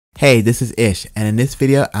Hey, this is Ish, and in this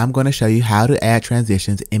video, I'm going to show you how to add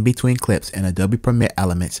transitions in between clips in Adobe Premiere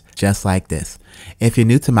Elements just like this. If you're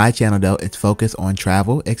new to my channel though, it's focused on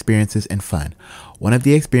travel, experiences, and fun. One of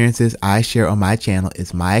the experiences I share on my channel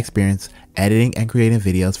is my experience editing and creating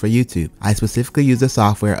videos for YouTube. I specifically use the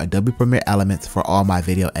software Adobe Premiere Elements for all my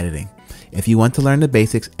video editing. If you want to learn the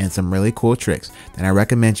basics and some really cool tricks, then I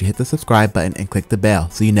recommend you hit the subscribe button and click the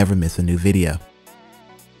bell so you never miss a new video.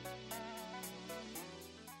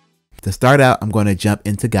 To start out, I'm going to jump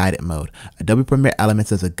into guided mode. Adobe Premiere Elements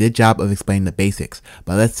does a good job of explaining the basics,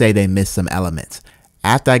 but let's say they miss some elements.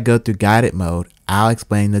 After I go through guided mode, I'll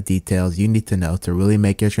explain the details you need to know to really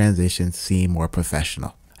make your transitions seem more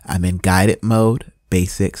professional. I'm in guided mode,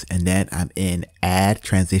 basics, and then I'm in add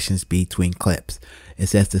transitions between clips. It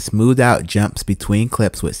says to smooth out jumps between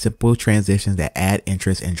clips with simple transitions that add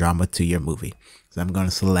interest and drama to your movie. So I'm going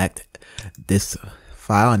to select this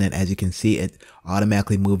file, and then as you can see, it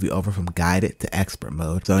automatically moves you over from guided to expert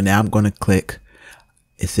mode. So now I'm going to click,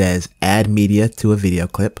 it says add media to a video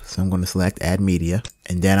clip. So I'm going to select add media,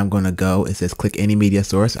 and then I'm going to go, it says click any media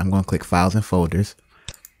source. I'm going to click files and folders.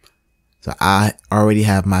 So I already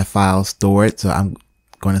have my files stored. So I'm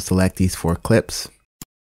going to select these 4 clips,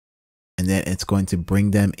 and then it's going to bring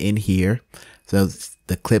them in here. So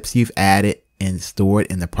the clips you've added and stored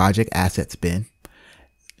in the project assets bin.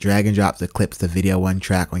 Drag and drop the clips to video 1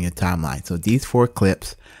 track on your timeline. So these 4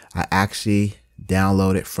 clips I actually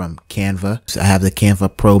downloaded from Canva. So I have the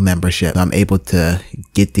Canva Pro membership. So I'm able to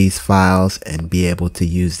get these files and be able to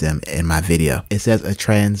use them in my video. It says a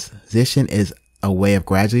transition is a way of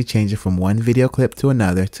gradually changing from one video clip to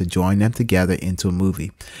another to join them together into a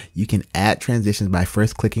movie. You can add transitions by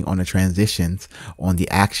first clicking on the transitions on the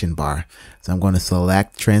action bar. So I'm going to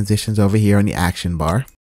select transitions over here on the action bar.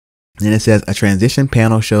 Then it says a transition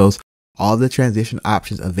panel shows all the transition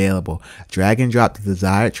options available. Drag and drop the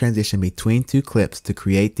desired transition between 2 clips to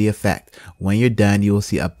create the effect. When you're done, you will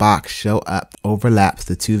see a box show up overlaps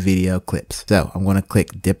the 2 video clips. So I'm going to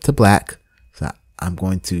click dip to black. So I'm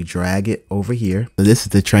going to drag it over here. So this is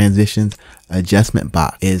the transitions adjustment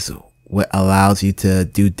box, is what allows you to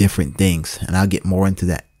do different things. And I'll get more into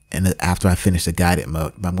that after I finish the guided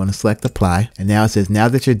mode. But I'm going to select apply, and now it says now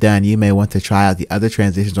that you're done, you may want to try out the other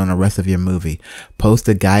transitions on the rest of your movie. Post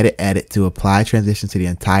a guided edit to apply transitions to the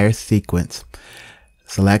entire sequence.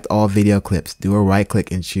 Select all video clips, do a right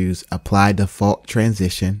click and choose apply default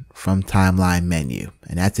transition from timeline menu,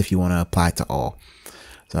 and that's if you want to apply to all.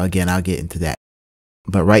 So again, I'll get into that,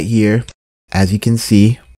 but right here, as you can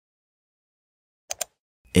see,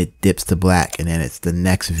 it dips to black, and then it's the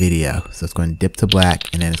next video. So it's going to dip to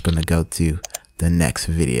black, and then it's going to go to the next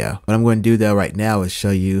video. What I'm going to do though right now is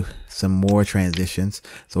show you some more transitions.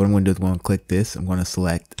 So what I'm going to do is I'm going to click this. I'm going to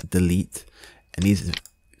select delete, and these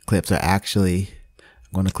clips are actually,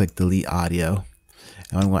 I'm going to click delete audio.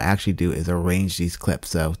 And what I'm going to actually do is arrange these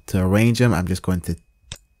clips. So to arrange them, I'm just going to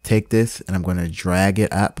take this and I'm going to drag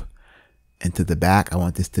it up into the back. I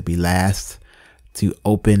want this to be last. To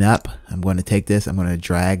open up, I'm going to take this, I'm going to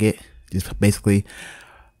drag it, just basically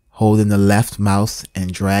holding the left mouse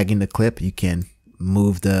and dragging the clip. You can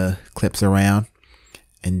move the clips around,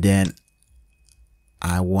 and then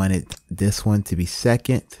I wanted this one to be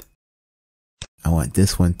second, I want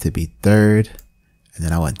this one to be third, and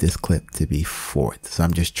then I want this clip to be fourth. So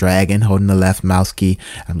I'm just dragging, holding the left mouse key,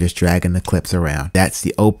 I'm just dragging the clips around. That's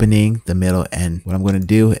the opening, the middle, and what I'm going to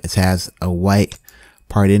do is has a white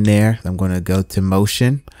part in there. I'm going to go to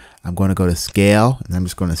motion, I'm going to go to scale, and I'm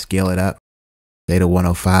just going to scale it up. Say to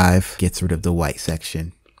 105, gets rid of the white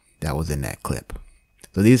section that was in that clip.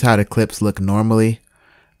 So these are how the clips look normally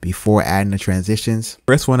before adding the transitions.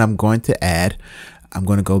 First one I'm going to add, I'm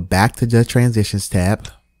going to go back to the transitions tab,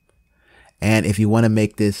 and if you want to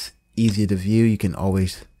make this easier to view, you can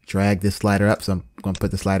always drag this slider up. So I'm going to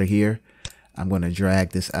put the slider here, I'm going to drag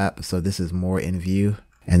this up so this is more in view,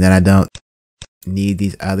 and then I don't need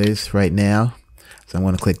these others right now, so I'm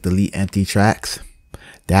going to click delete empty tracks.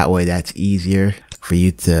 That way that's easier for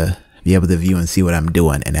you to be able to view and see what I'm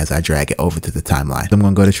doing, and as I drag it over to the timeline. So I'm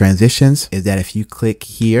going to go to transitions, is that if you click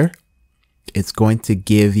here, it's going to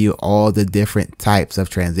give you all the different types of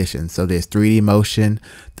transitions. So there's 3D motion,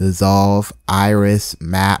 dissolve, iris,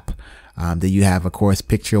 map, then you have of course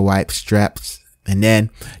picture wipe, streps. And then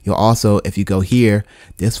you'll also, if you go here,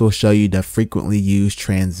 this will show you the frequently used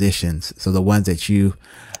transitions. So the ones that you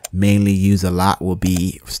mainly use a lot will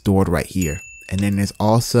be stored right here. And then there's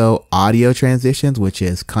also audio transitions, which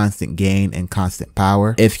is constant gain and constant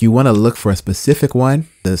power. If you want to look for a specific one,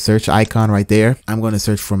 the search icon right there, I'm going to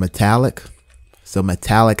search for metallic. So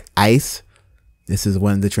metallic ice, this is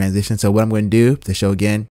one of the transitions. So what I'm going to do to show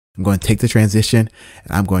again, I'm going to take the transition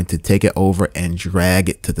and I'm going to take it over and drag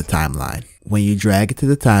it to the timeline. When you drag it to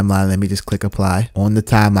the timeline, let me just click apply. On the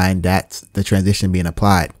timeline, that's the transition being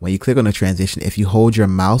applied. When you click on the transition, if you hold your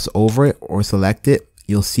mouse over it or select it,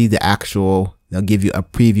 you'll see the actual, they'll give you a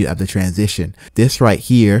preview of the transition. This right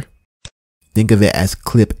here, think of it as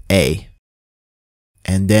clip A.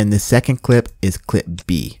 And then the second clip is clip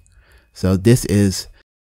B. So this is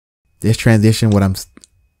this transition,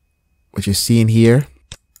 what you're seeing here,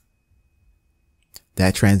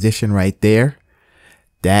 that transition right there,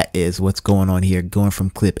 that is what's going on here, going from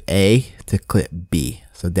clip A to clip B.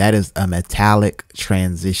 So that is a metallic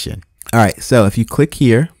transition. All right, so if you click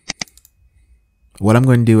here, what I'm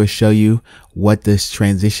going to do is show you what this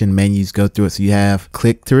transition menus go through it. So you have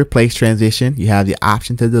click to replace transition, you have the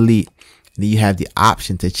option to delete, and then you have the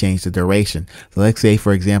option to change the duration. So let's say,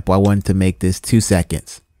 for example, I wanted to make this 2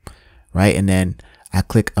 seconds, right? And then I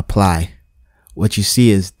click apply. What you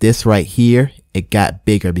see is this right here, it got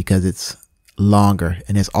bigger because it's longer.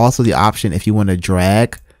 And there's also the option, if you want to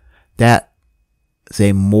drag that,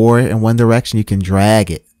 say more in one direction, you can drag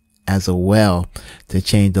it as well to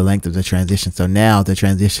change the length of the transition. So now the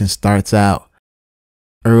transition starts out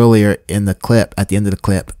earlier in the clip, at the end of the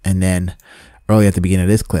clip, and then earlier at the beginning of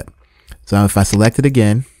this clip. So if I select it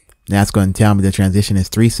again, now it's going to tell me the transition is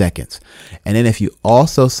 3 seconds. And then if you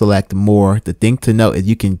also select more, the thing to note is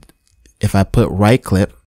you can, if I put right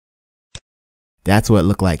clip, that's what it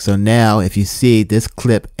looked like. So now if you see, this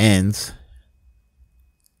clip ends,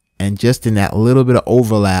 and just in that little bit of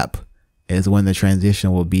overlap is when the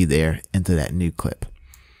transition will be there into that new clip.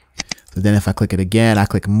 So then if I click it again, I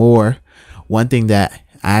click more. One thing that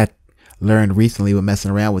I learned recently with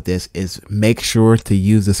messing around with this is make sure to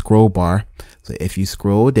use the scroll bar. So if you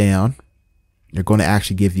scroll down, they're going to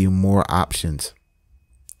actually give you more options.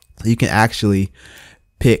 So you can actually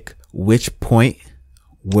pick which point,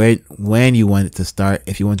 when you want it to start.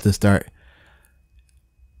 If you want to start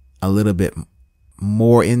a little bit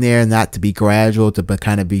more in there, not to be gradual, but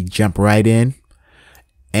kind of be jump right in.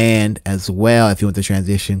 And as well, if you want to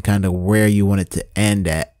transition, kind of where you want it to end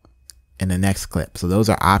at in the next clip. So those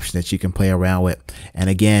are options that you can play around with. And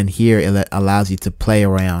again, here it allows you to play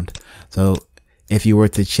around. So if you were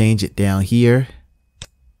to change it down here,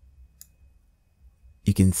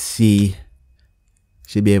 you can see,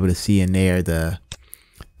 should be able to see in there the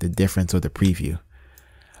difference or the preview.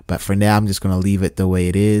 But for now, I'm just going to leave it the way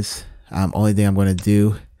it is. Only thing I'm going to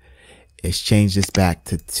do is change this back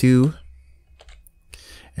to 2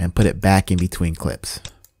 and put it back in between clips.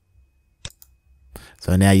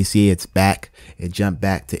 So now you see it's back. It jumped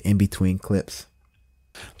back to in between clips.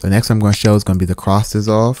 So next I'm going to show is going to be the cross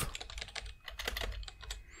dissolve.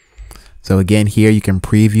 So again, here you can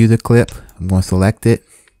preview the clip. I'm going to select it,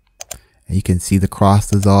 and you can see the cross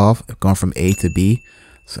dissolve going from A to B.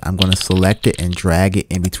 So I'm going to select it and drag it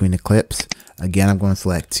in between the clips. Again, I'm going to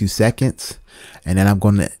select 2 seconds, and then I'm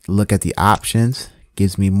going to look at the options.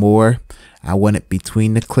 Gives me more. I want it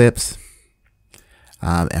between the clips.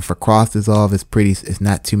 And for cross dissolve, it's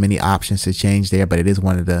not too many options to change there, but it is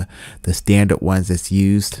one of the standard ones that's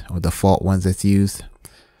used, or default ones that's used.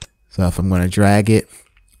 So if I'm going to drag it,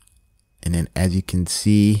 and then as you can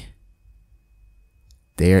see,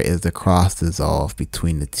 there is the cross dissolve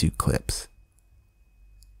between the 2 clips.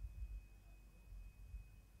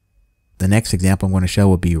 The next example I'm going to show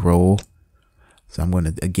will be roll. So I'm going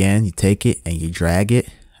to, again, you take it and you drag it.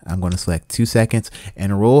 I'm going to select 2 seconds,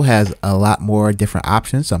 and roll has a lot more different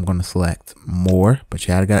options. So I'm going to select more, but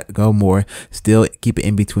you gotta go more. Still keep it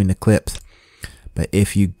in between the clips. But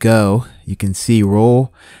if you go, you can see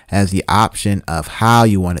roll has the option of how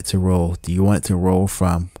you want it to roll. Do you want it to roll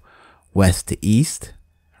from west to east?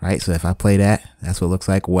 Right. So if I play that, that's what it looks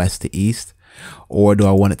like, west to east. Or do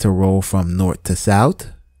I want it to roll from north to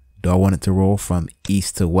south? Do I want it to roll from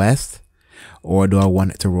east to west? Or do I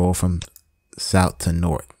want it to roll from south to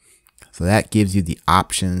north? So that gives you the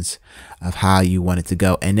options of how you want it to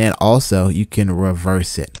go. And then also you can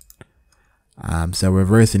reverse it. So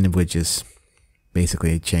reversing it would just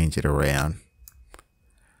basically change it around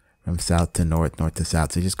from south to north, north to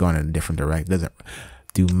south. So just going in a different direction. Doesn't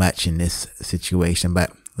do much in this situation,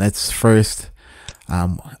 but let's first,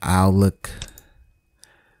 we'll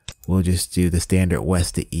just do the standard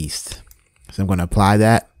west to east. So I'm going to apply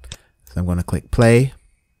that. So I'm going to click play.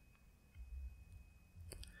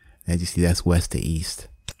 As you see, that's west to east.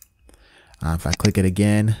 If I click it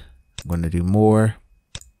again, I'm going to do more.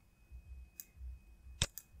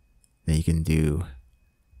 Then you can do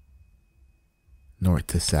north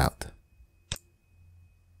to south.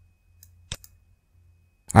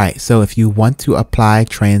 All right, so if you want to apply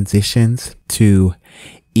transitions to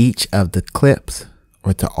each of the clips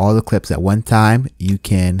or to all the clips at one time, you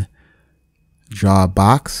can draw a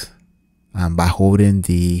box by holding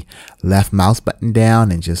the left mouse button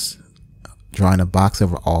down and just drawing a box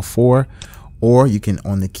over all 4. Or you can,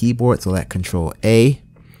 on the keyboard, select Control A.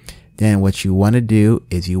 Then what you want to do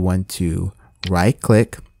is you want to right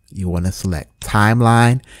click, you want to select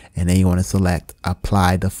timeline, and then you want to select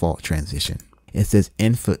apply default transition. It says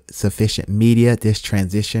insufficient media. This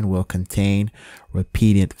transition will contain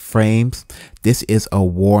repeated frames. This is a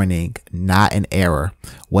warning, not an error.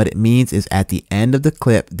 What it means is at the end of the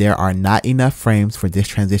clip, there are not enough frames for this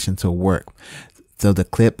transition to work. So the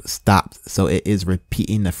clip stops. So it is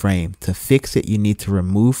repeating the frame. To fix it, you need to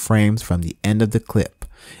remove frames from the end of the clip.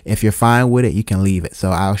 If you're fine with it, you can leave it.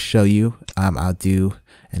 So I'll show you. I'll do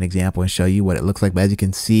an example and show you what it looks like. But as you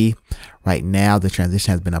can see, right now the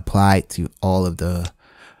transition has been applied to all of the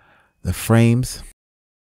frames.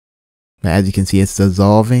 But as you can see, it's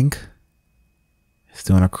dissolving. It's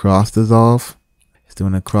doing a cross dissolve. It's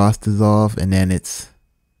doing a cross dissolve, and then it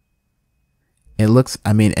looks,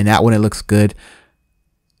 and that one, it looks good.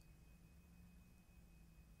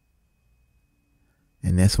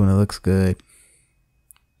 And this one, it looks good.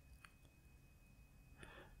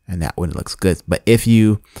 And that one looks good. But if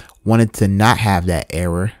you wanted to not have that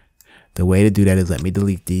error, the way to do that is, let me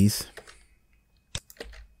delete these.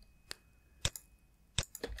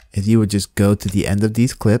 Is you would just go to the end of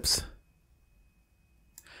these clips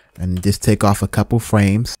and just take off a couple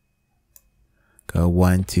frames. Go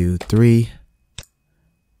 1, 2, 3.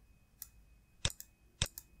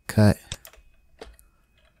 Cut.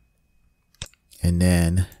 And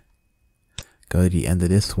then go to the end of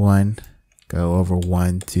this one. Go over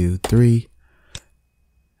 1, 2, 3,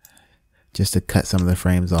 just to cut some of the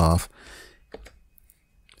frames off.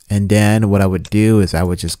 And then what I would do is I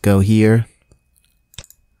would just go here,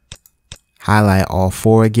 highlight all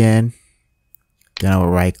 4 again. Then I will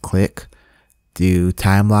right click, do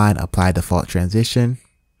timeline, apply default transition.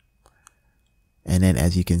 And then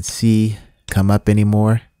as you can see, come up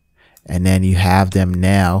anymore. And then you have them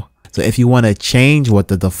now. So if you want to change what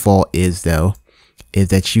the default is though, is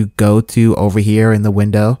that you go to over here in the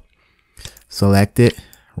window, select it,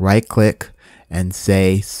 right click, and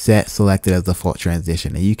say set selected as default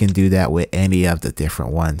transition. And you can do that with any of the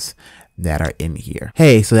different ones that are in here.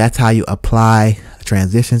 Hey, so that's how you apply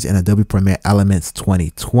transitions in Adobe Premiere Elements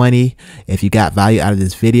 2020. If you got value out of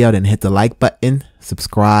this video, then hit the like button,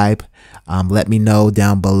 subscribe. Let me know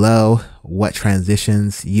down below what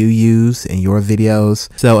transitions you use in your videos.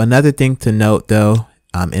 So another thing to note though,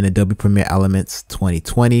 in Adobe Premiere Elements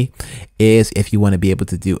 2020 is if you want to be able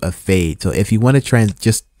to do a fade. So if you want to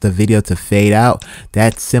just the video to fade out,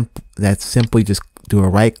 that's simply just do a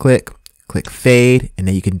right click, click fade, and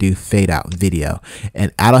then you can do fade out video.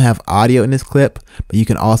 And I don't have audio in this clip, but you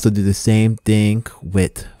can also do the same thing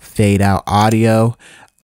with fade out audio,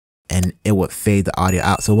 and it would fade the audio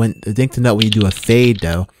out. So the thing to note when you do a fade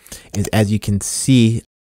though is, as you can see,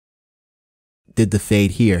 did the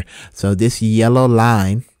fade here. So this yellow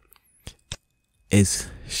line is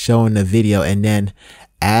showing the video, and then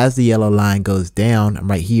as the yellow line goes down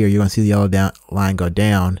right here, you're gonna see the yellow line go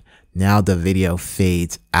down. Now the video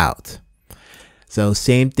fades out. So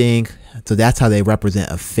same thing. So that's how they represent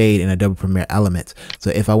a fade in Adobe Premiere Elements. So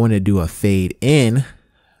if I want to do a fade in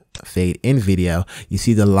video, you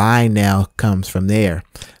see the line now comes from there.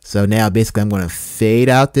 So now basically I'm going to fade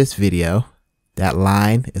out this video. That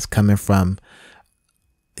line is coming from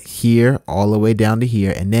here all the way down to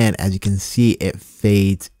here, and then as you can see, it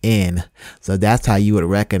fades in. So that's how you would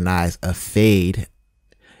recognize a fade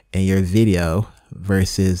in your video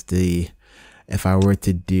versus if I were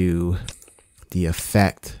to do the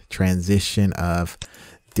effect transition of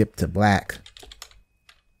dip to black.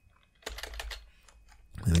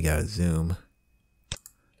 Let me go to zoom.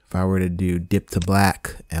 If I were to do dip to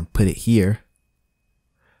black and put it here,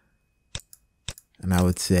 and I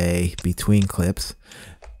would say between clips.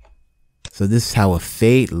 So this is how a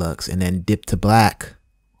fade looks, and then dip to black,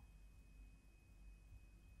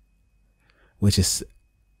 which is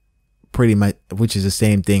the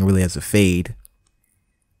same thing really as a fade.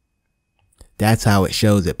 That's how it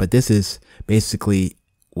shows it. But this is basically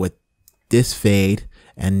with this fade,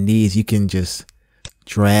 and these, you can just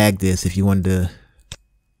drag this if you wanted to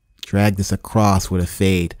drag this across with a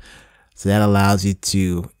fade. So that allows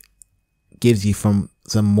you gives you some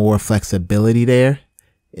more flexibility there.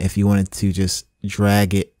 If you wanted to just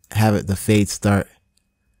drag it, have the fade start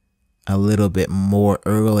a little bit more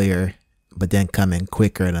earlier, but then come in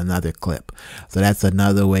quicker in another clip. So that's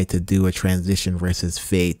another way to do a transition versus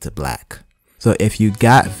fade to black. So if you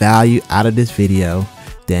got value out of this video,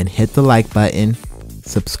 then hit the like button,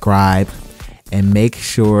 subscribe, and make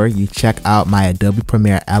sure you check out my Adobe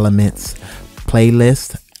Premiere Elements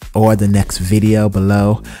playlist or the next video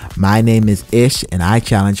below. My name is Ish, and I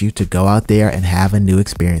challenge you to go out there and have a new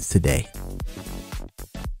experience today.